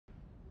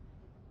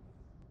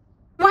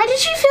Why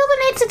did you feel the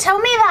need to tell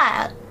me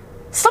that?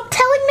 Stop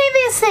telling me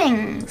these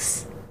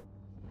things.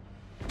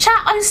 Chat,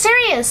 I'm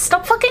serious.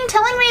 Stop fucking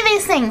telling me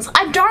these things.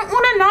 I don't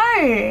want to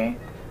know.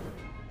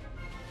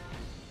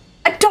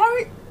 I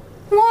don't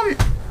want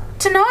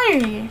to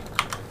know.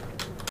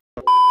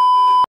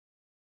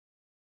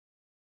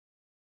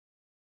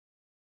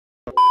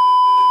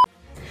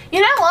 You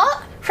know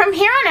what? From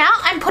here on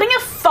out, I'm putting a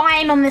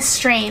fine on this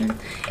stream.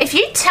 If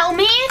you tell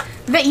me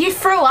that you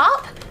threw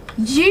up,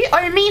 you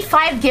owe me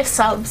 5 gift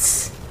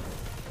subs.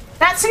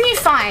 That's a new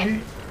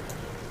fine.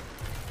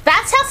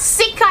 That's how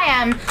sick I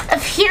am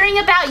of hearing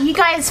about you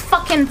guys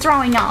fucking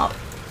throwing up.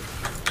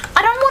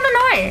 I don't want to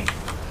know.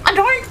 I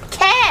don't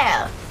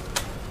care.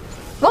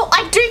 Well,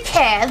 I do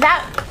care.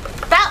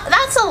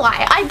 That's a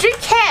lie. I do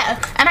care.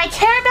 And I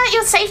care about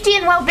your safety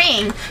and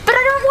well-being. But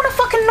I don't want to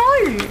fucking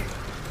know.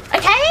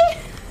 Okay?